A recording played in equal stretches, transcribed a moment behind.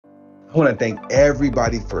I want to thank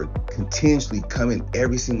everybody for continuously coming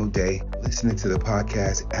every single day, listening to the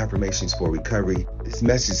podcast, Affirmations for Recovery. This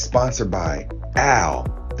message is sponsored by Al,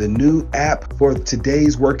 the new app for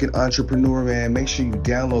today's working entrepreneur, man. Make sure you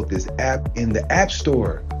download this app in the App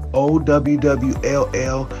Store,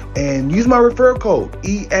 OWWLL, and use my referral code,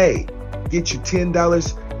 EA. Get you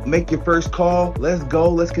 $10, make your first call. Let's go.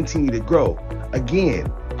 Let's continue to grow.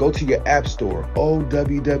 Again, go to your App Store,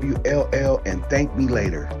 OWWLL, and thank me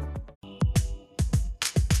later.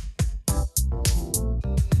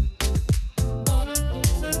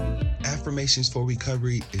 Affirmations for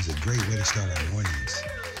Recovery is a great way to start our mornings.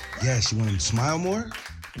 Yes, you want to smile more,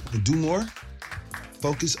 do more,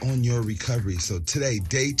 focus on your recovery. So today,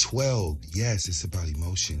 day 12, yes, it's about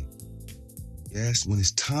emotion. Yes, when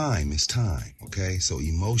it's time, okay? So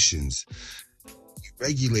emotions,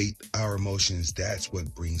 regulate our emotions. That's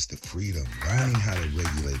what brings the freedom. Learning how to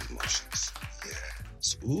regulate emotions.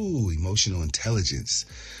 Yes. Ooh, emotional intelligence.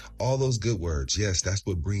 All those good words. Yes, that's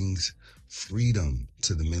what brings freedom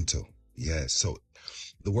to the mental. Yes. So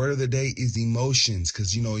the word of the day is emotions,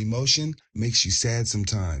 because, emotion makes you sad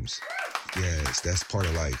sometimes. Yes, that's part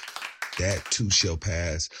of life. That too shall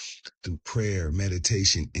pass. Through prayer,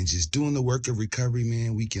 meditation, and just doing the work of recovery,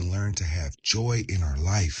 man, we can learn to have joy in our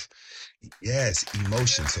life. Yes,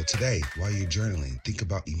 emotion. So today, while you're journaling, think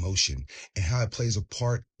about emotion and how it plays a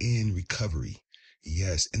part in recovery.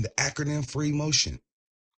 Yes, and the acronym for emotion: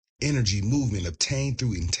 energy, movement obtained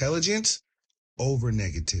through intelligence over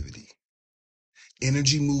negativity.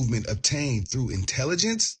 Energy movement obtained through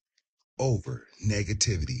intelligence over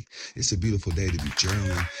negativity. It's a beautiful day to be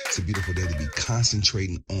journaling. It's a beautiful day to be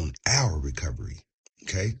concentrating on our recovery.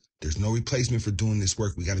 Okay? There's no replacement for doing this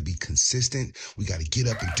work. We got to be consistent. We got to get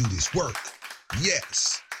up and do this work.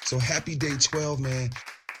 Yes. So happy day 12, man.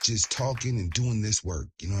 Just talking and doing this work.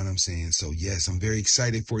 You know what I'm saying? So yes, I'm very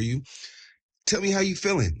excited for you. Tell me how you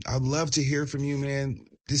feeling. I'd love to hear from you, man.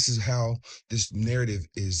 This is how this narrative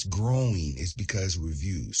is growing. It's because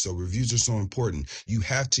reviews. So reviews are so important. You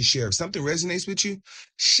have to share. If something resonates with you,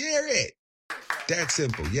 share it. That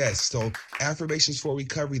simple. Yes. So Affirmations for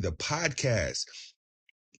Recovery, the podcast,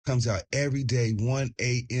 comes out every day, 1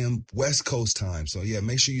 a.m. West Coast time. So yeah,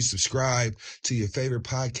 make sure you subscribe to your favorite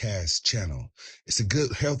podcast channel. It's a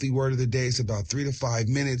good, healthy word of the day. It's about 3 to 5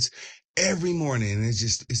 minutes every morning. And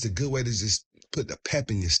it's a good way to just put the pep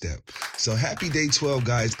in your step. So happy day 12,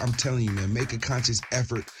 guys. I'm telling you, man, make a conscious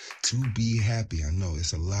effort to be happy. I know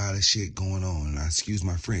it's a lot of shit going on. And excuse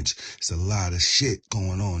my French. It's a lot of shit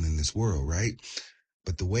going on in this world, right?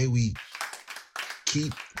 But the way we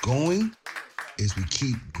keep going is we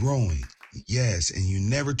keep growing. Yes, and you're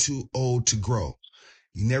never too old to grow.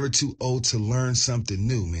 You're never too old to learn something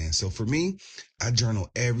new, man. So for me, I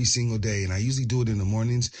journal every single day, and I usually do it in the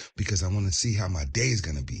mornings because I want to see how my day is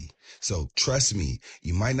going to be. So trust me,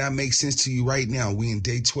 you might not make sense to you right now. We in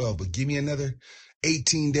day 12, but give me another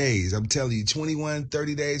 18 days. I'm telling you, 21,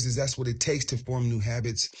 30 days that's what it takes to form new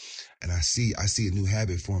habits. And I see a new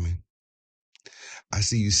habit forming. I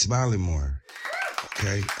see you smiling more.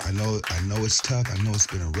 Okay, I know it's tough. I know it's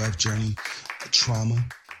been a rough journey, a trauma.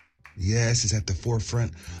 Yes, it's at the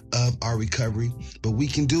forefront of our recovery, but we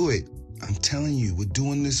can do it. I'm telling you, with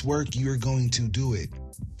doing this work, you're going to do it.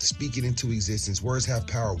 Speak it into existence. Words have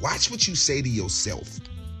power. Watch what you say to yourself,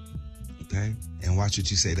 okay? And watch what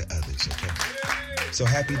you say to others, okay? So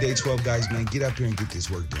happy day 12, guys, man. Get up here and get this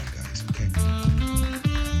work done, guys, okay?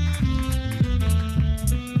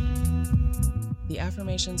 The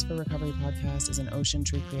Affirmations for Recovery podcast is an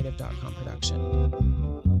OceanTreeCreative.com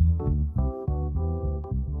production.